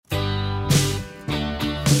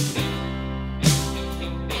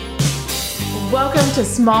Welcome to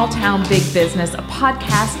Small Town Big Business, a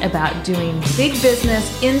podcast about doing big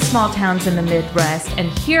business in small towns in the Midwest. And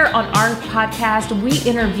here on our podcast, we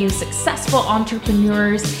interview successful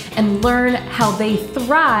entrepreneurs and learn how they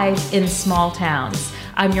thrive in small towns.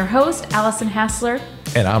 I'm your host, Allison Hassler.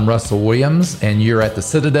 And I'm Russell Williams, and you're at the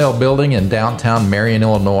Citadel Building in downtown Marion,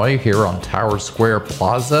 Illinois, here on Tower Square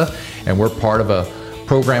Plaza. And we're part of a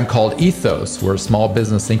program called Ethos. We're a small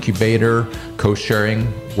business incubator,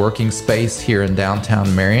 co-sharing working space here in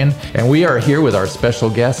downtown Marion. And we are here with our special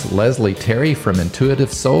guest, Leslie Terry from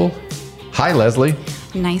Intuitive Soul. Hi, Leslie.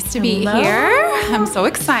 Nice to be here. I'm so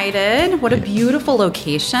excited. What a beautiful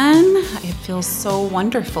location. It feels so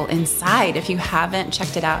wonderful inside. If you haven't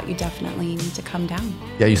checked it out, you definitely need to come down.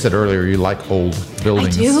 Yeah, you said earlier you like old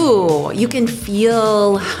buildings. I do. You can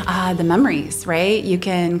feel the memories, right? You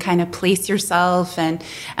can kind of place yourself and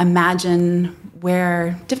imagine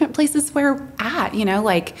where different places we're at,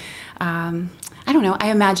 I don't know. I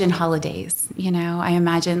imagine holidays, I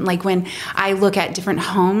imagine like when I look at different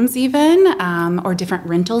homes even or different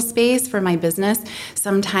rental space for my business,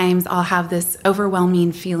 sometimes I'll have this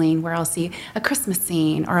overwhelming feeling where I'll see a Christmas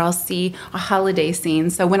scene or I'll see a holiday scene.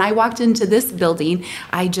 So when I walked into this building,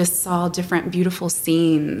 I just saw different beautiful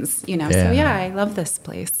scenes, So yeah, I love this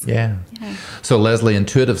place. Yeah. So Leslie,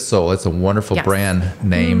 Intuitive Soul, it's a wonderful brand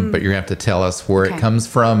name, but you're going to have to tell us where it comes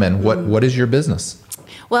from and what is your business?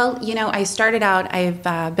 Well, I started out, I've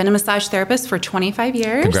been a massage therapist for 25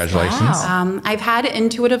 years. Congratulations. Wow. I've had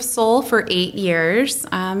Intuitive Soul for 8 years.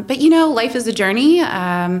 But, life is a journey.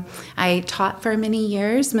 I taught for many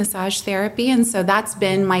years massage therapy, and so that's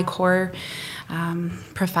been my core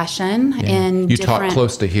profession. Yeah. You taught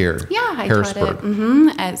close to here. Yeah, I Harrisburg. taught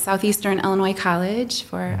it at Southeastern Illinois College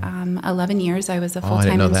for 11 years. I was a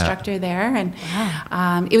full-time instructor there, and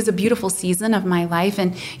it was a beautiful season of my life.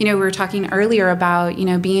 And we were talking earlier about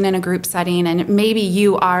being in a group setting, and maybe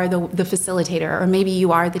you are the facilitator, or maybe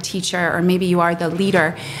you are the teacher, or maybe you are the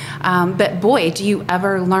leader. But boy, do you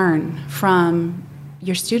ever learn from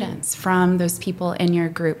your students, from those people in your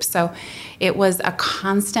group. So it was a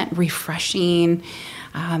constant refreshing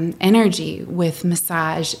energy with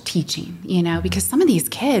massage teaching, because some of these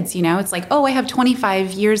kids, it's like, oh, I have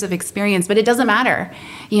 25 years of experience, but it doesn't matter.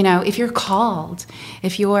 If you're called,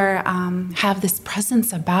 if you're have this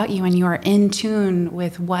presence about you and you are in tune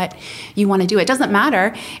with what you want to do, it doesn't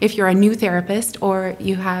matter if you're a new therapist or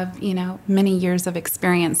you have, many years of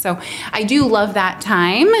experience. So I do love that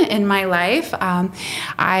time in my life.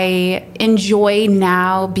 I enjoy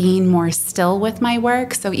now being more still with my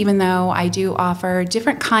work. So even though I do offer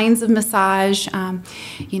different kinds of massage,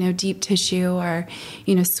 deep tissue or,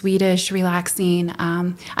 Swedish relaxing,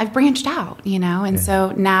 I've branched out, and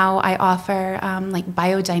so now I offer like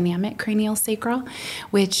biodynamic cranial sacral,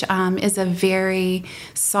 which is a very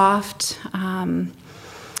soft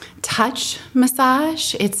touch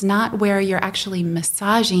massage. It's not where you're actually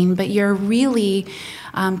massaging, but you're really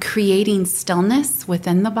creating stillness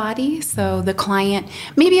within the body. So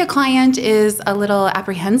maybe a client is a little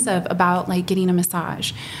apprehensive about like getting a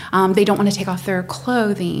massage. They don't want to take off their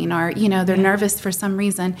clothing, or, they're nervous for some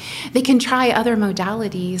reason. They can try other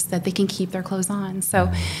modalities that they can keep their clothes on.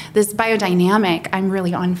 So this biodynamic, I'm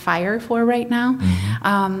really on fire for right now,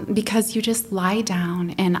 because you just lie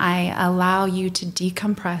down and I allow you to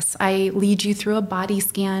decompress. I lead you through a body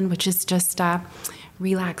scan, which is just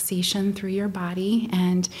relaxation through your body,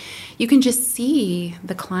 and you can just see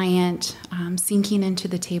the client sinking into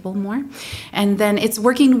the table more. And then it's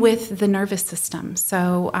working with the nervous system.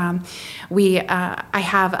 So I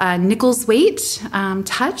have a Nichols weight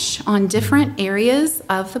touch on different areas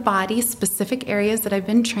of the body, specific areas that I've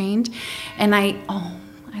been trained, and I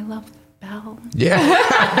love the bell. Yeah.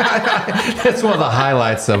 That's one of the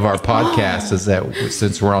highlights of our podcast is that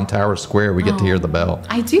since we're on Tower Square, we get to hear the bell.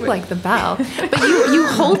 I do like the bell. But you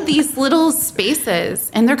hold these little spaces,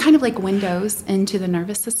 and they're kind of like windows into the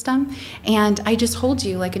nervous system. And I just hold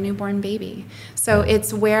you like a newborn baby. So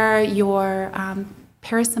it's where your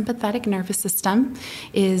parasympathetic nervous system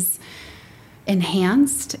is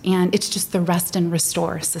enhanced, and it's just the rest and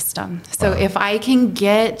restore system. So if I can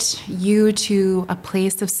get you to a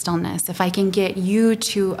place of stillness, if I can get you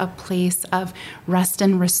to a place of rest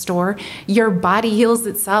and restore, your body heals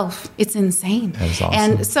itself. It's insane. That's awesome.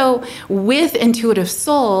 And so with Intuitive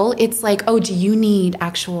Soul, it's like, oh, do you need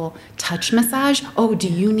actual touch massage? Oh, do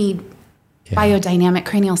you need biodynamic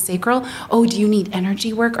cranial sacral. Oh, do you need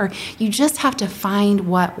energy work? Or you just have to find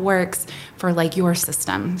what works for like your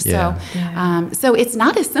system. So it's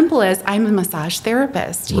not as simple as I'm a massage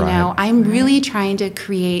therapist. You know, I'm really trying to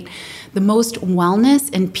create the most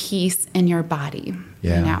wellness and peace in your body.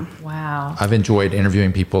 Yeah. You know? Wow. I've enjoyed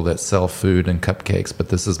interviewing people that sell food and cupcakes, but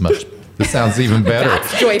this sounds even better.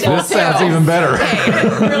 That's joyful. This sounds even better.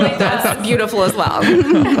 Hey, really, that's beautiful as well.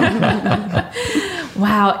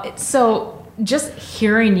 Wow. So just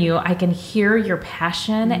hearing you, I can hear your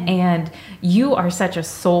passion, and you are such a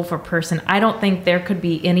soulful person. I don't think there could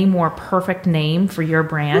be any more perfect name for your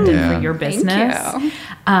brand and for your business. Thank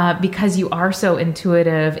you. Because you are so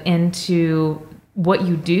intuitive into what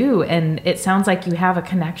you do, and it sounds like you have a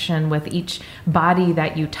connection with each body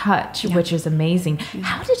that you touch, which is amazing.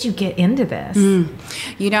 How did you get into this?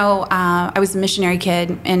 You know, I was a missionary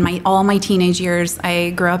kid in all my teenage years. I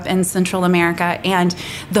grew up in Central America, and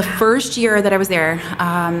the first year that I was there,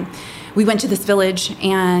 we went to this village,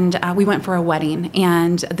 and we went for a wedding,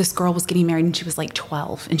 and this girl was getting married, and she was like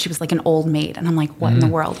 12, and she was like an old maid, and I'm like, what in the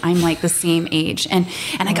world? I'm like the same age, and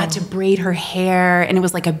I got to braid her hair, and it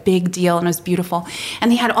was like a big deal, and it was beautiful,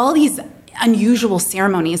 and they had all these unusual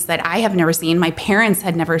ceremonies that I have never seen. My parents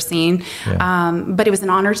had never seen, but it was an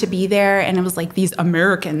honor to be there, and it was like these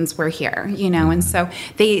Americans were here, you know, and so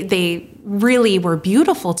they really were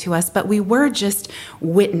beautiful to us, but we were just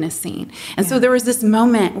witnessing. And so there was this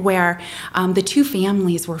moment where the two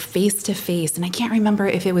families were face to face, and I can't remember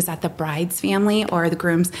if it was at the bride's family or the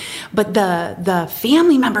groom's, but the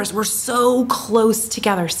family members were so close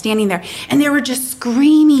together, standing there, and they were just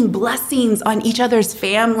screaming blessings on each other's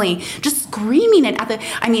family, just screaming it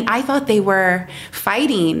I thought they were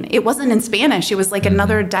fighting. It wasn't in Spanish. It was like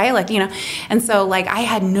another dialect, you know? And so like I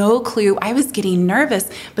had no clue. I was getting nervous,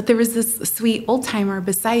 but there was this sweet old timer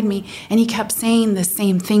beside me, and he kept saying the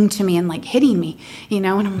same thing to me and like hitting me, you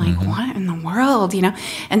know, and I'm like, what in the world, you know?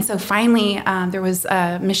 And so finally there was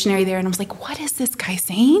a missionary there, and I was like, what is this guy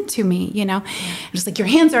saying to me, you know? Just like, your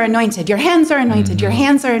hands are anointed, your hands are anointed, your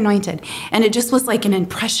hands are anointed. And it just was like an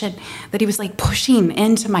impression that he was like pushing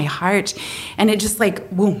into my heart, and it just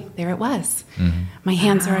like, boom, there it was. My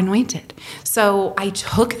hands are anointed. So I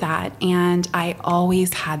took that, and I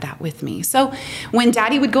always had that with me. So when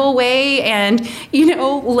Daddy would go away and, you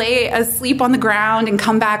know, lay asleep on the ground and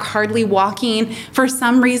come back hardly walking, for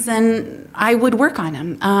some reason, I would work on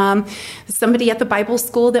him. Somebody at the Bible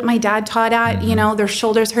school that my dad taught at, you know, their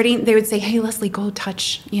shoulders hurting, they would say, hey, Leslie, go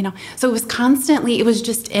touch, you know. So it was constantly, it was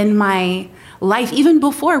just in my life. Even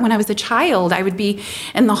before, when I was a child, I would be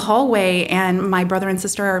in the hallway, and my brother and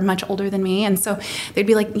sister are much older than me. And so they'd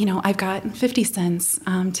be like, you know, I've got 50 cents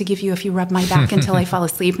to give you if you rub my back until I fall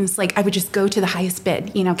asleep. And it's like, I would just go to the highest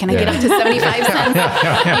bid. You know, can I get up to 75 cents?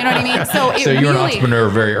 You know what I mean? So you're an entrepreneur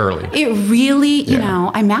very early. It really, you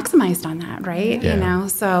know, I maximized on that, right? You know,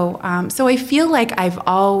 so I feel like I've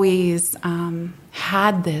always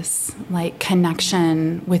had this like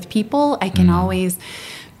connection with people. I can always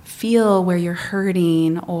feel where you're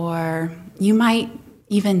hurting, or you might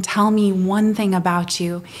even tell me one thing about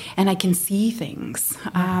you, and I can see things.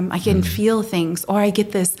 I can feel things, or I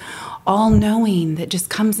get this all-knowing that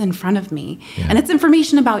just comes in front of me. And it's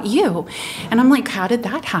information about you. And I'm like, how did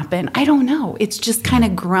that happen? I don't know. It's just kind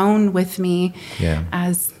of grown with me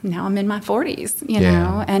as now I'm in my 40s, you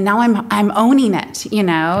know, and now I'm owning it, you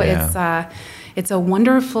know. It's a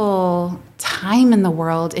wonderful time in the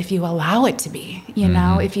world if you allow it to be, you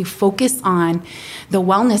know, if you focus on the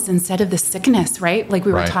wellness instead of the sickness, right? Like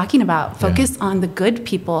we were talking about, focus on the good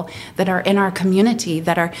people that are in our community,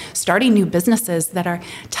 that are starting new businesses, that are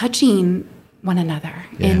touching one another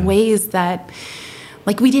in ways that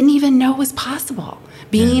like we didn't even know was possible.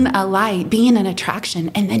 Being a light, being an attraction,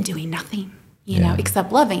 and then doing nothing, you know,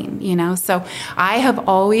 except loving, you know? So I have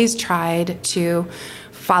always tried to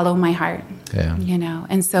follow my heart, you know.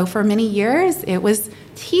 And so for many years, it was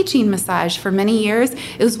teaching massage. For many years,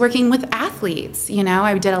 it was working with athletes. You know,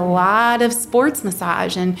 I did a lot of sports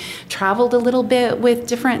massage and traveled a little bit with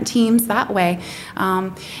different teams that way.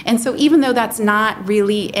 And so even though that's not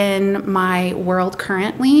really in my world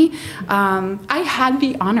currently, I had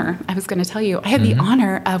the honor, I was going to tell you, I had the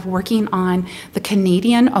honor of working on the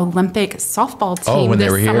Canadian Olympic softball team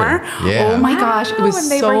this summer. Oh my gosh, it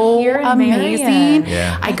was so amazing.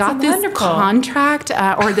 I got this contract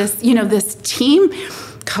or this, you know, this team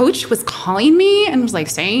coach was calling me and was like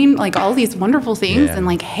saying like all these wonderful things and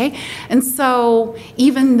like, hey. And so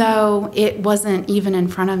even though it wasn't even in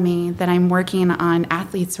front of me that I'm working on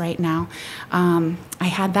athletes right now, I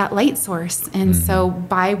had that light source. And so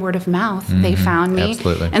by word of mouth, they found me.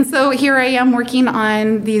 Absolutely. And so here I am working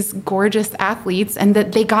on these gorgeous athletes, and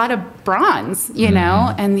that they got a bronze, you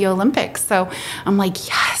know, in the Olympics. So I'm like,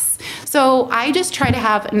 yes. So I just try to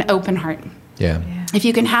have an open heart. Yeah. If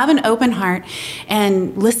you can have an open heart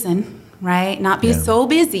and listen, right? Not be so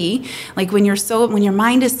busy. Like when your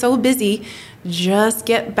mind is so busy, just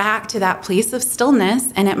get back to that place of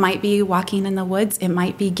stillness. And it might be walking in the woods. It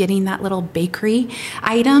might be getting that little bakery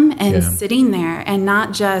item and sitting there, and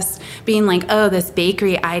not just being like, oh, this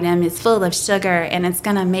bakery item is full of sugar and it's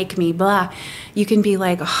going to make me blah. You can be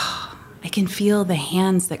like, oh, I can feel the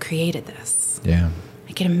hands that created this. Yeah.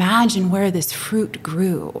 I can imagine where this fruit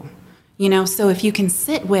grew. You know, so if you can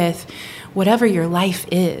sit with whatever your life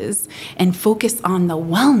is and focus on the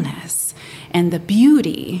wellness and the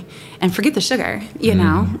beauty and forget the sugar, you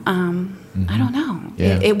know, I don't know.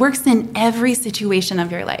 Yeah. It works in every situation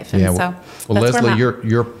of your life. And so well, that's Leslie,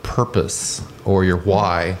 your purpose or your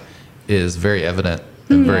why is very evident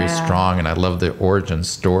and very strong. And I love the origin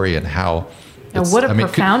story and how what a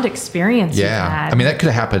profound experience you've had. I mean, that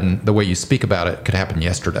could happen, the way you speak about it could happen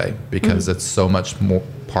yesterday, because it's so much more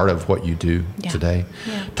part of what you do today.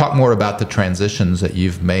 Yeah. Talk more about the transitions that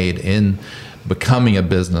you've made in becoming a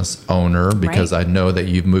business owner, because I know that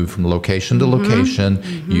you've moved from location to location.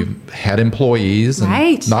 You've had employees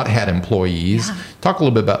and not had employees. Yeah. Talk a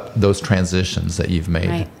little bit about those transitions that you've made.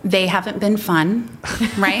 Right. They haven't been fun,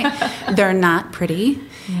 right? They're not pretty.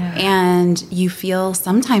 Yeah. And you feel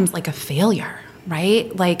sometimes like a failure,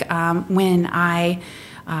 right? Like when I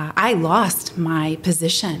lost my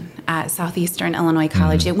position at Southeastern Illinois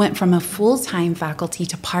College. It went from a full-time faculty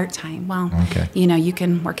to part-time. Well, you know, you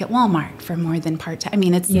can work at Walmart for more than part-time. I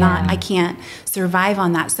mean, it's not, I can't survive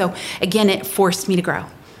on that. So again, it forced me to grow.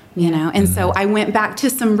 You know, and so I went back to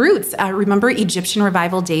some roots. I remember Egyptian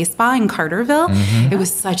Revival Day Spa in Carterville. It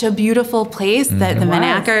was such a beautiful place that the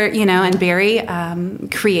Menaker, you know, and Barry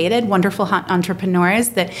created, wonderful entrepreneurs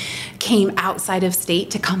that came outside of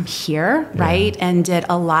state to come here, right, and did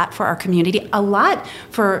a lot for our community, a lot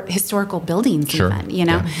for historical buildings even, you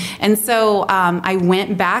know. And so I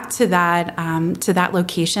went back to that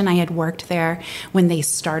location. I had worked there when they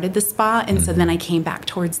started the spa, and so then I came back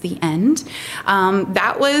towards the end.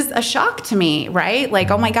 That was a shock to me, right? Like,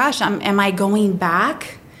 oh my gosh, am I going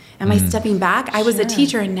back? Am I stepping back? I was a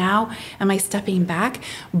teacher, and now am I stepping back?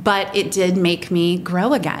 But it did make me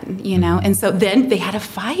grow again, you know? And so then they had a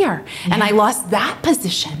fire, and I lost that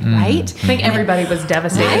position, right? I think everybody was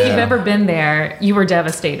devastated. If you've ever been there, you were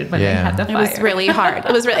devastated when they had the fire. It was really hard.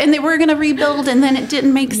 It was really, and they were going to rebuild, and then it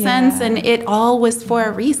didn't make sense, and it all was for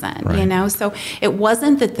a reason, you know? So it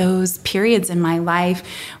wasn't that those periods in my life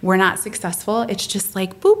were not successful. It's just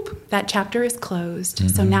like, boop, that chapter is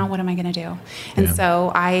closed. So now what am I going to do? And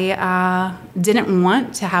so I didn't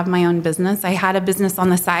want to have my own business. I had a business on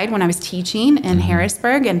the side when I was teaching in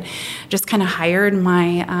Harrisburg, and just kind of hired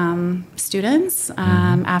my students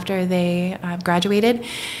after they graduated.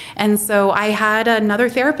 And so I had another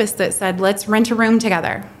therapist that said, let's rent a room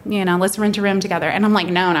together. You know, let's rent a room together. And I'm like,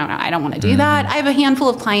 no, I don't want to do that. I have a handful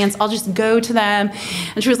of clients. I'll just go to them.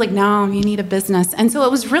 And she was like, no, you need a business. And so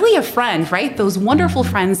it was really a friend, right? Those wonderful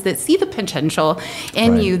friends that see the potential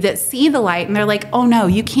in you, that see the light, and they're like, oh no,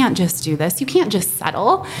 you can't just do this. You can't just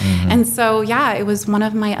settle. And so, yeah, it was one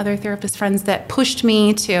of my other therapist friends that pushed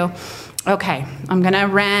me to, okay, I'm going to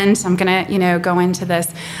rent. I'm going to, you know, go into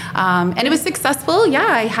this. And it was successful. Yeah,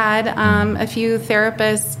 I had a few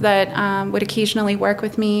therapists that would occasionally work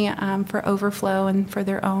with me for overflow and for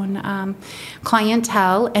their own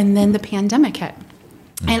clientele. And then the pandemic hit.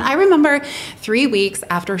 And I remember 3 weeks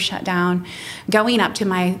after shutdown, going up to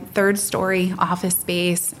my third-story office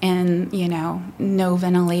space in, you know, no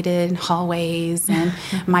ventilated hallways and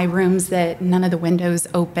my rooms that none of the windows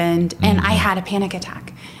opened. And I had a panic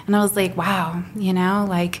attack. And I was like, wow, you know,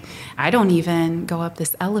 like, I don't even go up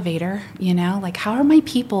this elevator, you know, like, how are my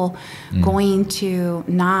people going to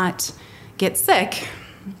not get sick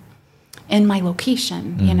in my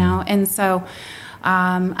location, you know? And so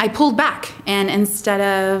I pulled back, and instead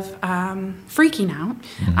of freaking out,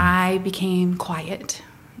 I became quiet,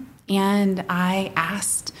 and I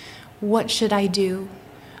asked, what should I do?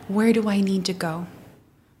 Where do I need to go?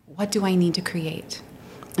 What do I need to create?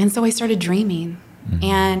 And so I started dreaming.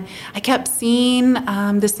 And I kept seeing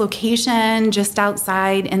this location just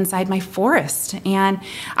inside my forest. And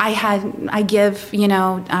I give,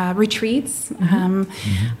 retreats, I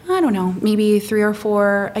don't know, maybe 3 or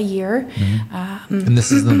 4 a year. And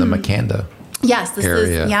this is in the Makanda. Yes, this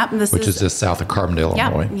area, is, which is just south of Carbondale,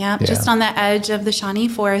 Illinois. Yeah, just on the edge of the Shawnee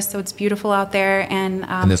Forest, so it's beautiful out there. And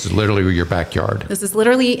this is literally your backyard. This is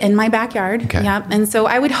literally in my backyard. Okay. Yeah, and so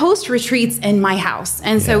I would host retreats in my house,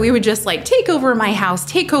 and so we would just like take over my house,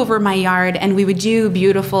 take over my yard, and we would do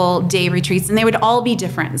beautiful day retreats, and they would all be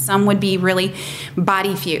different. Some would be really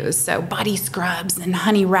body fused, so body scrubs and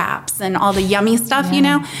honey wraps and all the yummy stuff,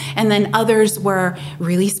 and then others were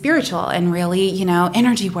really spiritual and really,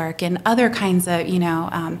 energy work and other kinds of,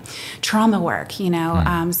 trauma work,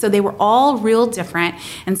 so they were all real different.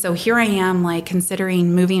 And so here I am, like,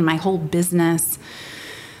 considering moving my whole business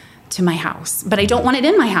to my house, but I don't want it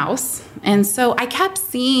in my house. And so I kept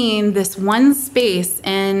seeing this one space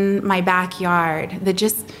in my backyard that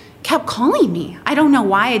just kept calling me. I don't know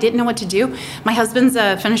why. I didn't know what to do. My husband's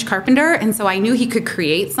a Finnish carpenter, and so I knew he could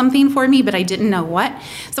create something for me, but I didn't know what.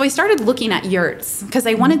 So I started looking at yurts because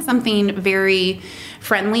I wanted something very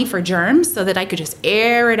friendly for germs so that I could just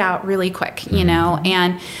air it out really quick,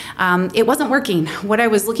 and it wasn't working. What I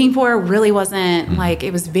was looking for really wasn't, like,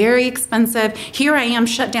 it was very expensive. Here I am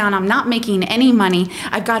shut down. I'm not making any money.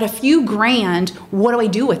 I've got a few grand. What do I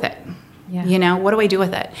do with it? Yeah. What do I do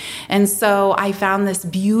with it? And so I found this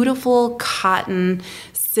beautiful cotton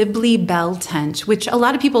Sibley Bell tent, which a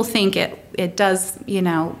lot of people think it does,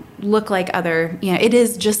 look like other, it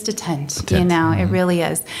is just a tent, it really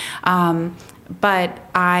is. But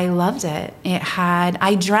I loved it.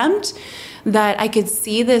 I dreamt that I could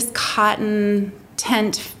see this cotton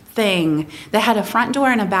tent thing that had a front door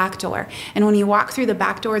and a back door. And when you walk through the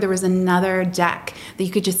back door, there was another deck that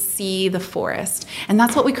you could just see the forest. And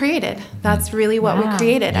that's what we created. That's really what we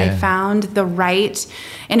created. I found the right,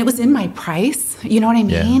 and it was in my price. You know what I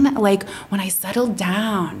mean? Yeah. Like, when I settled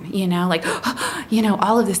down,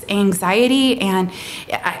 all of this anxiety, and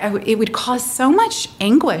it would cause so much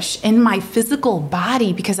anguish in my physical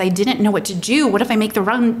body because I didn't know what to do. What if I make the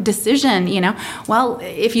wrong decision? Well,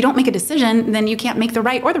 if you don't make a decision, then you can't make the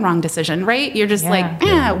right or the wrong decision, right? You're just what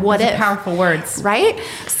Those if? are powerful words. Right?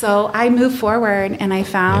 So I moved forward, and I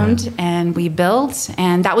found, and we built,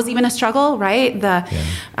 and that was even a struggle, right? Last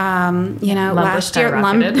year,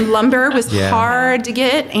 lumber was hard to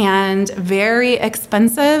get and very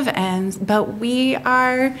expensive, but we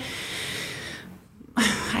are,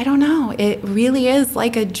 I don't know, it really is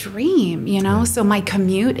like a dream, so my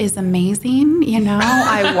commute is amazing,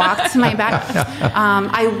 I walk to my back.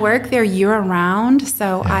 I work there year round,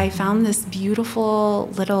 so I found this beautiful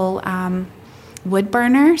little wood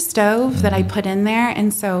burner stove that I put in there.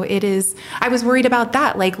 And so I was worried about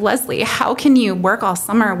that. Like, Leslie, how can you work all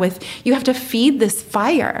summer you have to feed this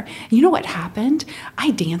fire? You know what happened? I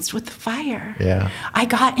danced with the fire. Yeah. I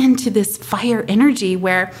got into this fire energy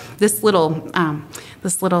where this little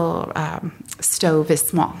stove is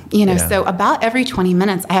small, so about every 20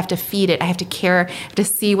 minutes I have to feed it. I have to care to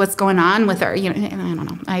see what's going on with her, and I don't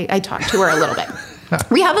know. I talk to her a little bit.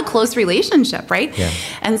 We have a close relationship, right? Yeah.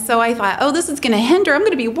 And so I thought, this is going to hinder. I'm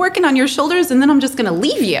going to be working on your shoulders, and then I'm just going to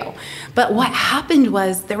leave you. But what happened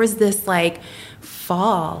was there was this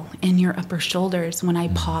fall in your upper shoulders when I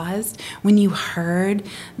paused, when you heard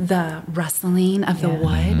the rustling of the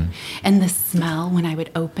wood and the smell when I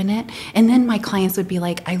would open it. And then my clients would be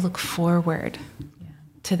like, I look forward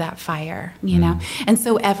to that fire, and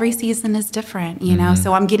so every season is different,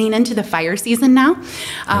 so I'm getting into the fire season now.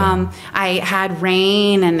 I had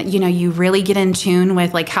rain, and you really get in tune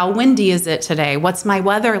with, like, how windy is it today? What's my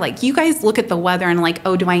weather like? You guys look at the weather and like,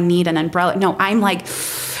 do I need an umbrella? No, I'm like,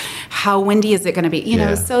 how windy is it going to be?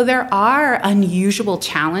 So there are unusual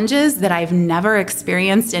challenges that I've never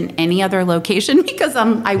experienced in any other location because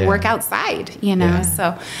I work outside,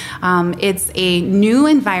 So it's a new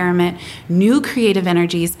environment, new creative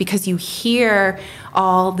energies, because you hear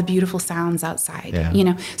all the beautiful sounds outside,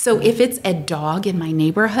 So if it's a dog in my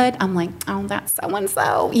neighborhood, I'm like, that's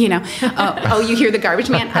so-and-so, you hear the garbage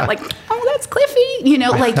man, I'm like, that's Cliffy,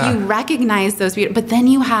 like, you recognize those but then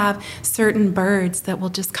you have certain birds that will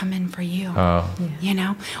just come in for you,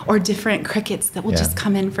 or different crickets that will just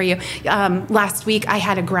come in for you. Last week I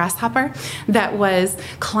had a grasshopper that was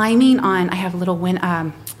climbing on, I have a little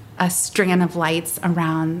a strand of lights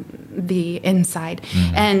around the inside,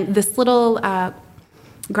 and this little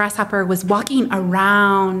grasshopper was walking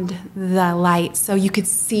around the light, so you could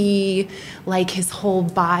see like his whole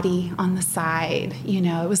body on the side.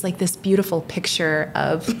 It was like this beautiful picture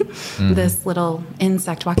of this little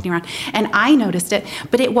insect walking around. And I noticed it,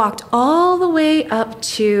 but it walked all the way up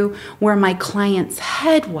to where my client's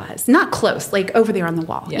head was. Not close, like over there on the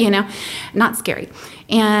wall, not scary.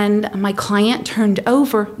 And my client turned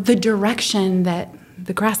over the direction that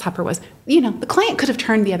the grasshopper was. The client could have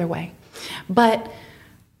turned the other way, but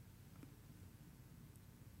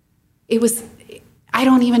it was, I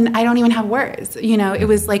don't even have words. It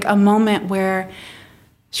was like a moment where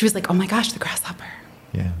she was like, oh my gosh, the grasshopper.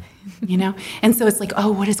 Yeah. And so it's like,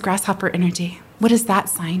 oh, what is grasshopper energy? What is that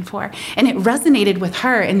sign for? And it resonated with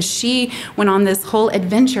her, and she went on this whole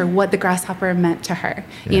adventure, what the grasshopper meant to her.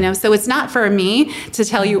 So it's not for me to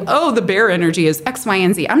tell you, oh, the bear energy is X, Y,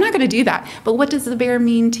 and Z. I'm not going to do that. But what does the bear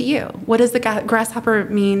mean to you? What does the grasshopper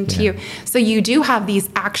mean to you? So you do have these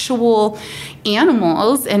actual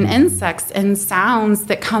animals and insects and sounds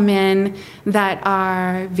that come in that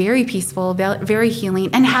are very peaceful, very healing,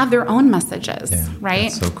 and have their own messages, right?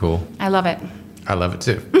 That's so cool. I love it. I love it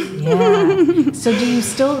too. Yeah. So do you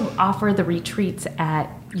still offer the retreats at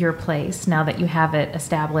your place now that you have it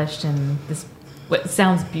established and this what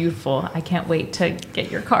sounds beautiful? I can't wait to get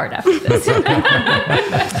your card after this.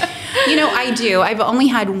 I do. I've only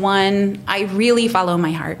had one. I really follow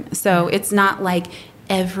my heart. So it's not like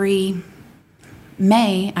every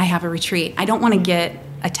May I have a retreat. I don't want to get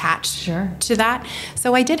attached to that.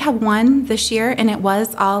 So I did have one this year, and it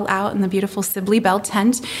was all out in the beautiful Sibley Bell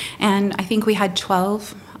tent. And I think we had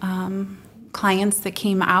 12 clients that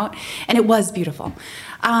came out, and it was beautiful.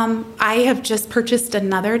 I have just purchased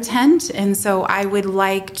another tent, and so I would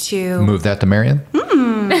like to move that to Marion.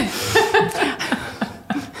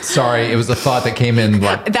 Sorry, it was a thought that came in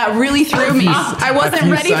that really threw me. I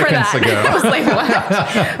wasn't ready for that. I was like, what?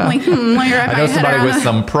 I'm like, I know somebody with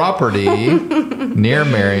some property near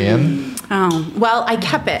Marion. Oh, well, I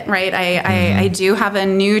kept it, right? I do have a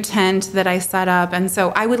new tent that I set up, and so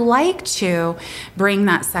I would like to bring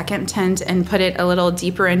that second tent and put it a little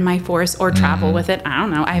deeper in my forest or travel with it. I don't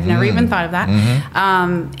know. I've never even thought of that.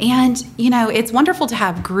 And, it's wonderful to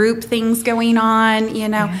have group things going on,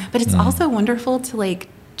 but it's also wonderful to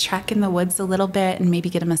trek in the woods a little bit and maybe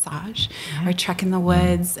get a massage or trek in the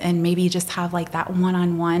woods and maybe just have that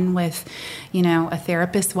one-on-one with, a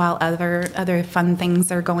therapist while other fun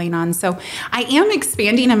things are going on. So I am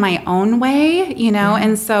expanding in my own way,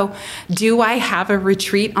 and so do I have a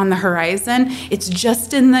retreat on the horizon? It's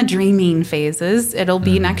just in the dreaming phases. It'll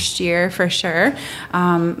be next year for sure.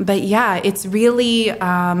 But yeah, it's really,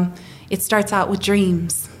 it starts out with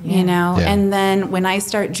dreams. And then when I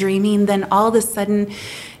start dreaming, then all of a sudden,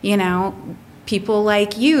 people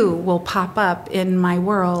like you will pop up in my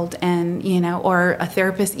world and, or a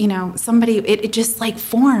therapist, somebody, it just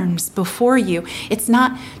forms before you. It's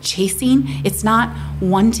not chasing, it's not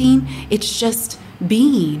wanting, it's just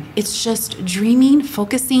being. It's just dreaming,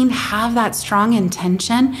 focusing, have that strong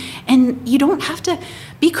intention, and you don't have to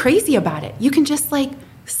be crazy about it. You can just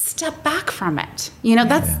step back from it.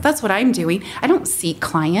 That's what I'm doing. I don't seek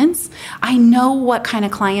clients. I know what kind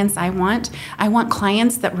of clients I want. I want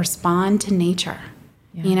clients that respond to nature,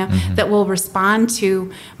 that will respond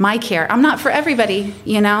to my care. I'm not for everybody,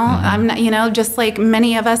 I'm not, just like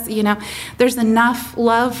many of us, there's enough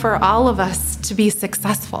love for all of us to be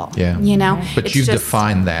successful, But you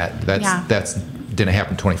defined that. That's didn't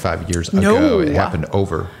happen 25 years ago. It happened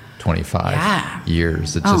over 25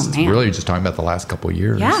 years. It's really just talking about the last couple of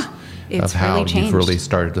years of how really changed. You've really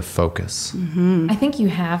started to focus. I think you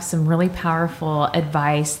have some really powerful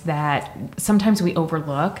advice that sometimes we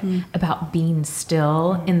overlook about being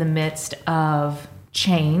still in the midst of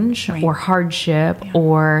change or hardship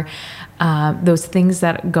or those things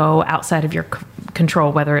that go outside of your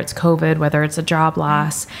control, whether it's COVID, whether it's a job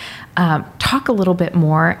loss. Talk a little bit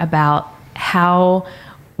more about how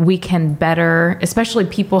we can better, especially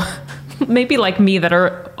people maybe like me that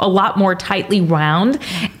are a lot more tightly wound,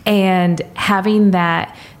 and having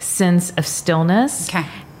that sense of stillness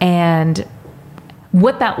and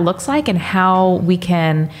what that looks like and how we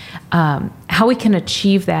can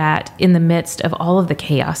achieve that in the midst of all of the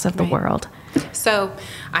chaos of the world. So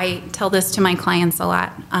I tell this to my clients a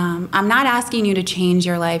lot. I'm not asking you to change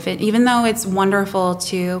your life. Even though it's wonderful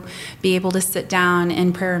to be able to sit down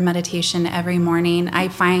in prayer and meditation every morning, I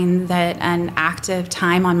find that an active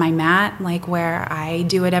time on my mat, where I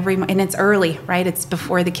do it and it's early, right? It's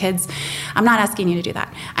before the kids. I'm not asking you to do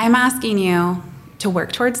that. I'm asking you to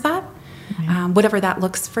work towards that, whatever that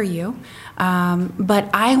looks for you. But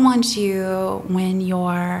I want you, when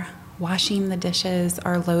you're washing the dishes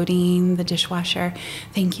or loading the dishwasher,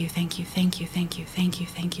 thank you, thank you, thank you, thank you, thank you,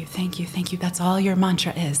 thank you, thank you, thank you. That's all your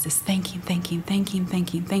mantra is thanking, thanking, thanking,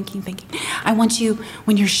 thanking, thanking, thanking. I want you,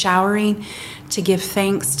 when you're showering, to give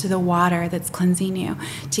thanks to the water that's cleansing you,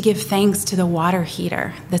 to give thanks to the water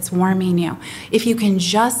heater that's warming you. If you can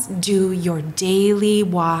just do your daily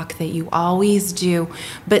walk that you always do,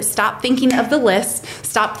 but stop thinking of the list,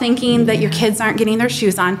 stop thinking that your kids aren't getting their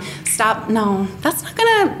shoes on, no, that's not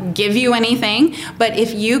gonna give you anything. But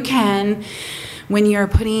if you can, when you're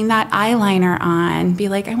putting that eyeliner on, be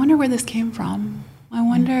like, I wonder where this came from. I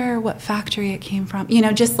wonder what factory it came from.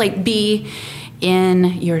 Just like be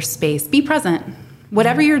in your space. Be present.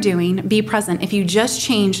 Whatever you're doing, be present. If you just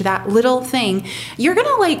change that little thing, you're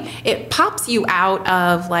gonna it pops you out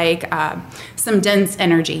of some dense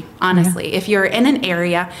energy, honestly. Yeah. If you're in an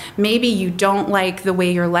area, maybe you don't like the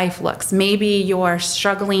way your life looks. Maybe you're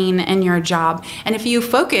struggling in your job. And if you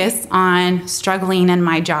focus on struggling in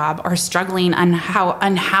my job or struggling on how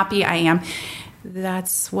unhappy I am,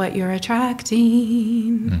 that's what you're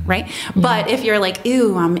attracting, right? Yeah. But if you're like,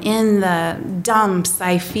 ew, I'm in the dumps,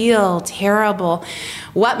 I feel terrible.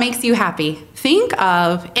 What makes you happy? Think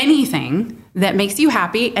of anything that makes you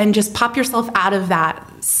happy and just pop yourself out of that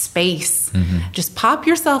space. Just pop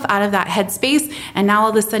yourself out of that headspace, and now all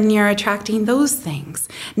of a sudden you're attracting those things.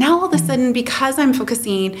 Now all of a sudden, because I'm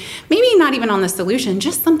focusing maybe not even on the solution,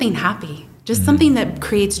 just something happy. Just something that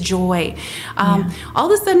creates joy.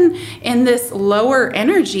 All of a sudden, in this lower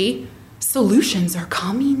energy, solutions are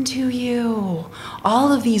coming to you.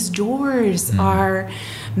 All of these doors are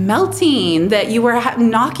melting that you were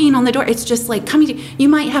knocking on the door. It's just like coming to you. You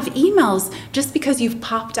might have emails just because you've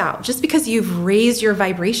popped out, just because you've raised your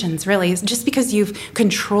vibrations, really, just because you've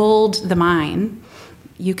controlled the mind.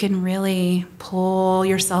 You can really pull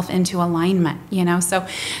yourself into alignment, So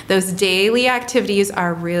those daily activities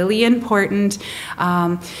are really important.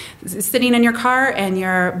 Sitting in your car and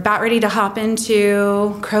you're about ready to hop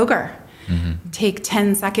into Kroger. Take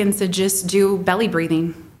 10 seconds to just do belly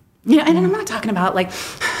breathing. And I'm not talking about okay,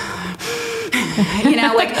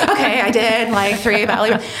 I did 3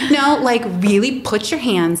 belly. No, really put your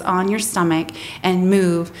hands on your stomach and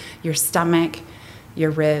move your stomach,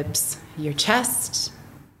 your ribs, your chest.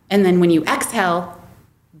 And then when you exhale,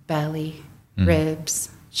 belly, ribs,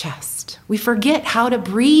 chest. We forget how to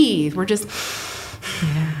breathe. We're just,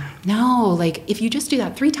 no, if you just do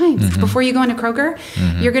that 3 times before you go into Kroger,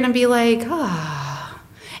 you're going to be like,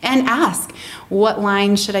 and ask, what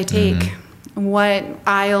line should I take? What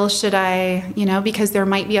aisle should I, because there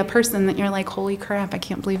might be a person that you're like, holy crap, I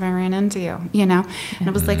can't believe I ran into you, And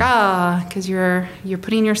it was because you're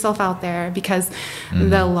putting yourself out there, because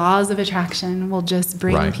the laws of attraction will just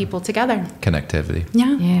bring people together. Connectivity.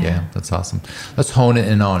 Yeah, that's awesome. Let's hone it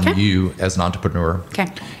in on you as an entrepreneur.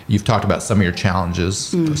 Okay. You've talked about some of your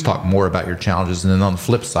challenges. Let's talk more about your challenges. And then on the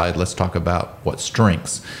flip side, let's talk about what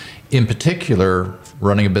strengths. In particular,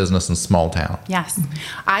 running a business in small town. Yes.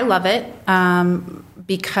 I love it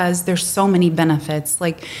because there's so many benefits.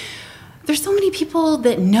 There's so many people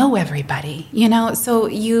that know everybody, so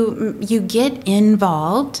you get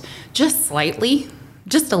involved just slightly,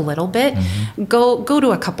 just a little bit. Go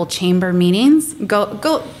to a couple chamber meetings.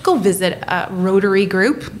 Go visit a Rotary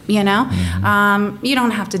group. You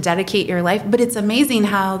don't have to dedicate your life, but it's amazing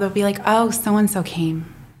how they'll be like, oh, so and so came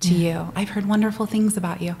to you. I've heard wonderful things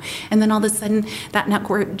about you. And then all of a sudden that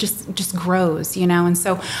network just grows, And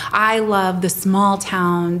so I love the small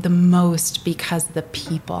town the most because of the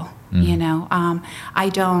people, and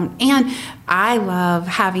I love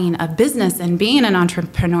having a business and being an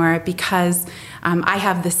entrepreneur because I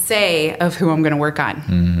have the say of who I'm going to work on,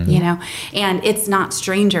 and it's not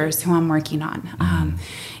strangers who I'm working on.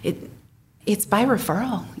 It's by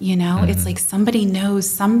referral, It's like somebody knows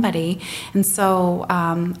somebody. And so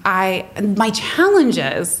my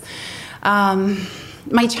challenges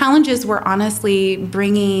were honestly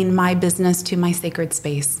bringing my business to my sacred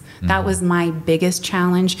space. That was my biggest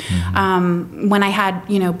challenge. When I had,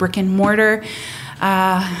 brick and mortar,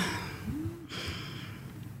 I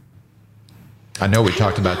know we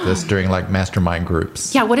talked about this during mastermind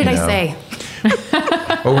groups. Yeah, what did I say?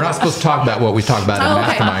 Well, we're not supposed to talk about what we talk about in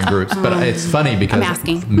mastermind groups, but it's funny because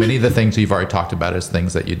many of the things you've already talked about is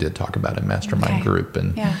things that you did talk about in mastermind group,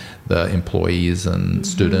 and the employees and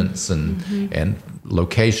students and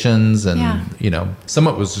locations, and some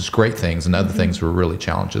of it was just great things, and other things were really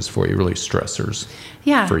challenges for you, really stressors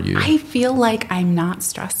for you. I feel like I'm not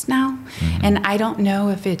stressed now, and I don't know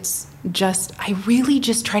if it's I really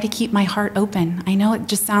just try to keep my heart open. I know it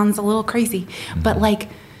just sounds a little crazy, but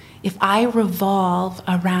if I revolve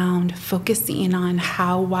around focusing on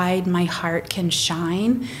how wide my heart can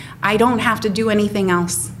shine, I don't have to do anything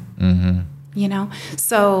else. You know?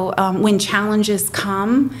 So when challenges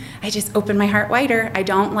come, I just open my heart wider. I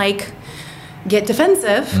don't get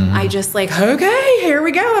defensive. I just okay, here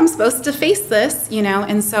we go. I'm supposed to face this, you know?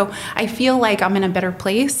 And so I feel like I'm in a better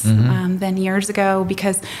place than years ago,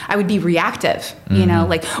 because I would be reactive, you know,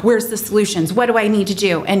 where's the solutions? What do I need to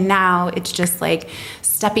do? And now it's just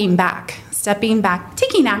stepping back,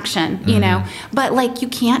 taking action, you know, but you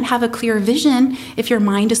can't have a clear vision if your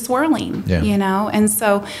mind is swirling, you know? And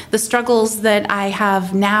so the struggles that I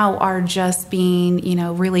have now are just being, you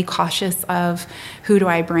know, really cautious of who do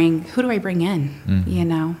I bring in, you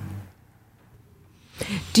know?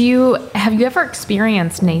 Have you ever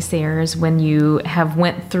experienced naysayers when you have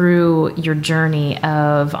went through your journey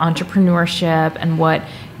of entrepreneurship and what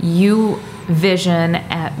you vision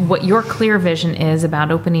at what your clear vision is about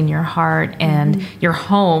opening your heart and your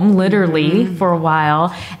home literally for a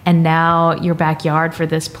while, and now your backyard for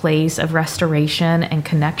this place of restoration and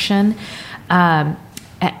connection? Have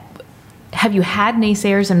you had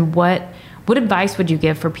naysayers, and what advice would you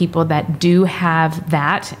give for people that do have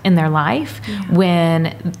that in their life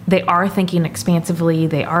when they are thinking expansively,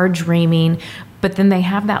 they are dreaming, but then they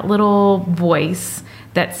have that little voice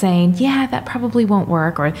that's saying, yeah, that probably won't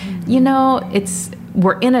work, or, you know,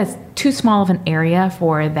 we're in a too small of an area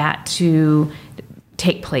for that to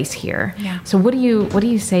take place here. Yeah. So what do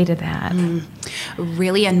you say to that?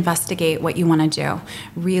 Really investigate what you want to do.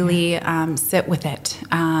 Really sit with it.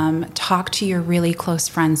 Talk to your really close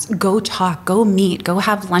friends. Go meet, go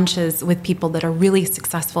have lunches with people that are really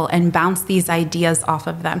successful and bounce these ideas off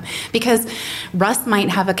of them. Because Russ might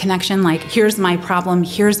have a connection here's my problem,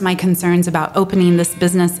 here's my concerns about opening this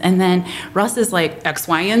business. And then Russ is X,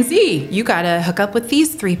 Y, and Z. You got to hook up with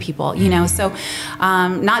these 3 people, you know? So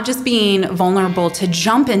not just being vulnerable to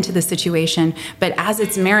jump into the situation, but as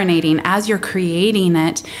it's marinating, as you're creating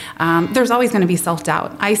it, there's always going to be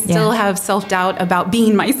self-doubt. I still have self-doubt about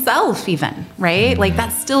being myself even, right?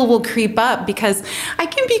 That still will creep up, because I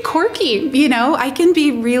can be quirky, you know, I can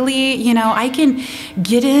be really, you know, I can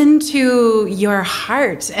get into your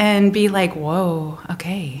heart and be whoa,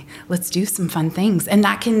 okay, let's do some fun things. And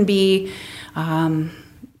that can be,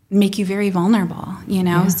 make you very vulnerable, you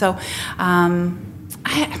know? So,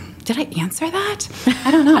 did I answer that?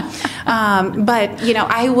 I don't know. But, you know,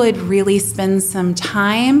 I would really spend some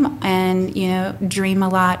time and, you know, dream a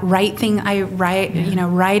lot, write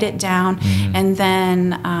it down, and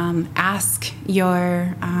then ask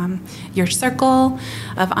your circle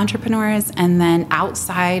of entrepreneurs, and then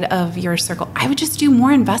outside of your circle, I would just do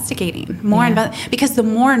more investigating, because the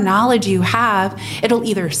more knowledge you have, it'll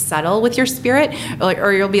either settle with your spirit,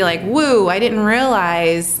 or you'll be woo, I didn't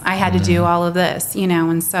realize I had to do all of this, you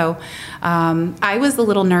know? And so I was a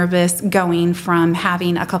little nervous going from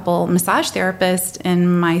having a couple massage therapists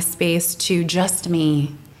in my space to just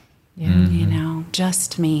me, you know,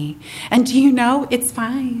 just me. And do you know, it's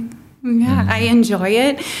fine. Yeah, I enjoy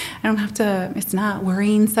it. I don't have to, it's not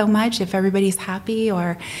worrying so much if everybody's happy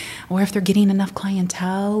or if they're getting enough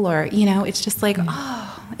clientele, or, you know, it's just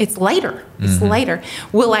oh, it's lighter. It's lighter.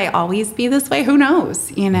 Will I always be this way? Who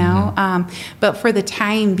knows, you know? But for the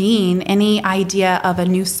time being, any idea of a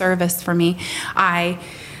new service for me, I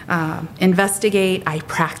investigate, I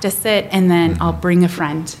practice it, and then I'll bring a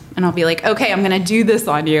friend and I'll be okay, I'm going to do this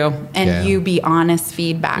on you, and you be honest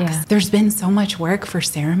feedback. Yeah. There's been so much work for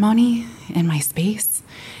ceremony in my space,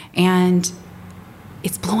 and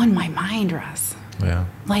it's blowing my mind, Russ. Yeah.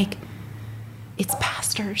 It's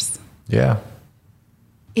pastors. Yeah.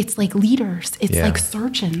 It's leaders. It's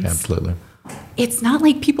surgeons. Absolutely. It's not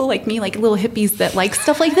people like me, little hippies that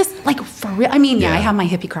stuff like this. For real. I mean, I have my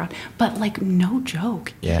hippie crowd, but no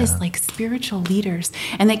joke. It is spiritual leaders.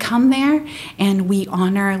 And they come there, and we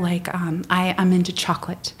honor, I'm into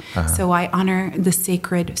chocolate. So I honor the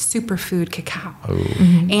sacred superfood cacao.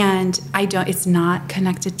 And it's not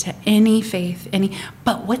connected to any faith,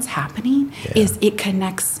 but what's happening is it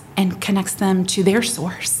connects them to their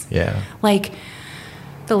source. Yeah.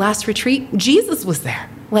 The last retreat, Jesus was there.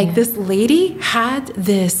 This lady had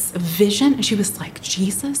this vision, and she was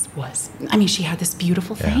Jesus was, she had this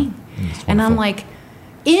beautiful thing. And I'm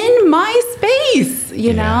in my space,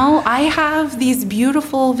 you know, I have these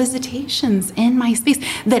beautiful visitations in my space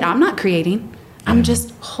that I'm not creating. I'm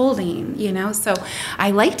just holding, you know. So I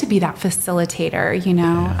like to be that facilitator, you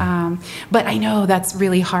know. But I know that's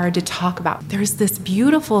really hard to talk about. There's this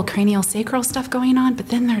beautiful cranial sacral stuff going on, but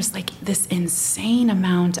then there's this insane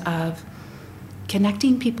amount of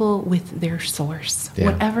connecting people with their source,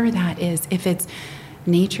 whatever that is. If it's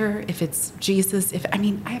nature, if it's Jesus, I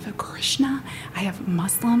have a Krishna, I have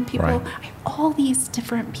Muslim people, Right. I have all these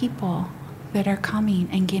different people that are coming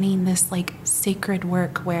and getting this like sacred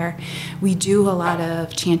work where we do a lot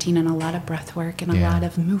of chanting and a lot of breath work and a lot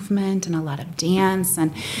of movement and a lot of dance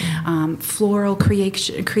and floral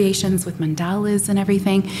creations with mandalas and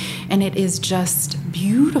everything. And it is just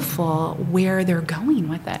beautiful where they're going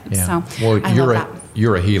with it. Yeah. So well, I love that.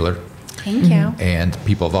 You're a healer. Thank you. And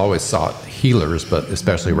people have always sought healers, but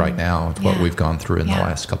especially right now with what we've gone through in the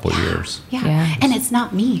last couple of years. Yeah. Yeah. And it's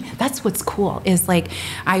not me. That's what's cool is like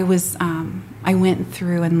I went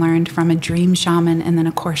through and learned from a dream shaman and then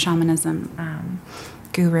a core shamanism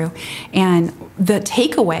guru. And the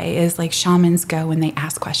takeaway is like shamans go and they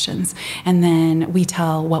ask questions and then we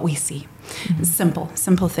tell what we see. Simple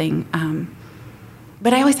thing.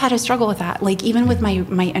 But I always had a struggle with that. Like even with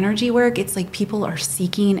my energy work, it's like people are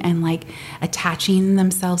seeking and like attaching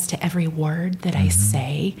themselves to every word that I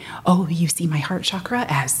say. Oh, you see my heart chakra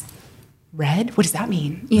as red? What does that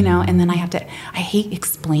mean? You know, and then I hate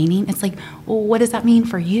explaining. It's like, well, what does that mean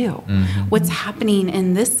for you? What's happening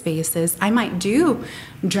in this space is I might do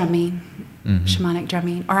drumming, shamanic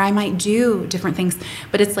drumming, or I might do different things,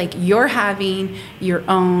 but it's like you're having your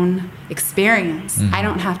own experience. I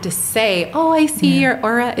don't have to say, oh, I see your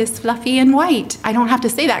aura is fluffy and white. I don't have to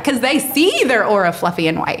say that because they see their aura fluffy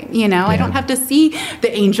and white. You know, I don't have to see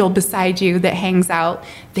the angel beside you that hangs out.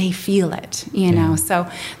 They feel it, you know. So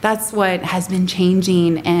that's what has been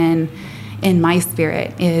changing in my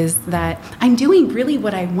spirit is that I'm doing really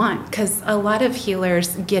what I want, because a lot of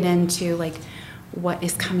healers get into like what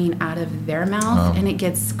is coming out of their mouth and it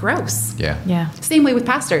gets gross. Yeah. Same way with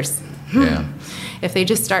pastors. Yeah. If they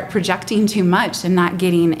just start projecting too much and not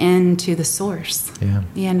getting into the source,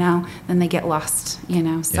 you know, then they get lost, you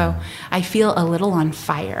know. So I feel a little on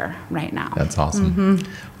fire right now. That's awesome.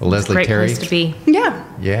 Well, Leslie Great Terry. place to be. Yeah.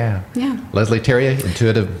 Yeah. Leslie Terry,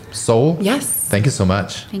 Intuitive Soul. Yes. Thank you so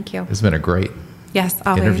much. Thank you. It's been a great Yes,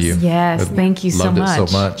 always. interview. Yes, thank you so much. Loved it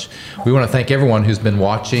so much. We want to thank everyone who's been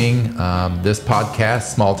watching this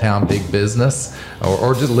podcast, Small Town Big Business,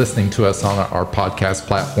 or just listening to us on our podcast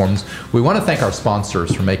platforms. We want to thank our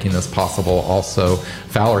sponsors for making this possible. Also,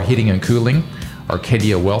 Fowler Heating and Cooling,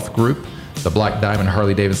 Arcadia Wealth Group, the Black Diamond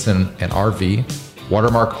Harley Davidson and RV,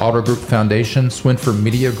 Watermark Auto Group Foundation, Swinford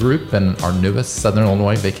Media Group, and our newest Southern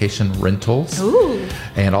Illinois Vacation Rentals. Ooh.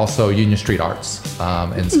 And also Union Street Arts,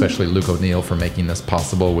 and especially Luke O'Neill for making this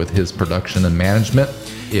possible with his production and management.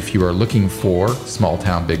 If you are looking for Small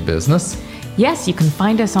Town Big Business, Yes, you can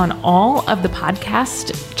find us on all of the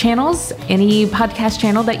podcast channels, any podcast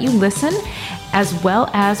channel that you listen, as well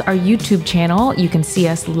as our YouTube channel. You can see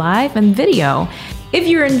us live and video. If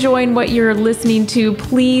you're enjoying what you're listening to,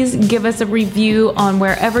 please give us a review on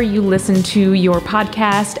wherever you listen to your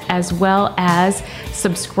podcast, as well as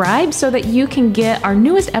subscribe so that you can get our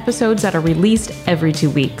newest episodes that are released every 2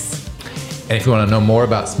 weeks. and if you want to know more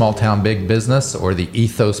about Small Town Big Business or the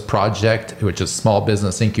Ethos Project, which is small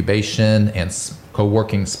business incubation and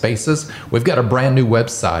co-working spaces, we've got a brand new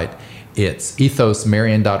website. It's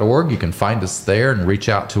ethosmarion.org. You can find us there and reach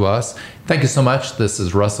out to us. Thank you so much. This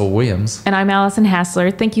is Russell Williams. And I'm Allison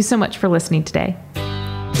Hassler. Thank you so much for listening today.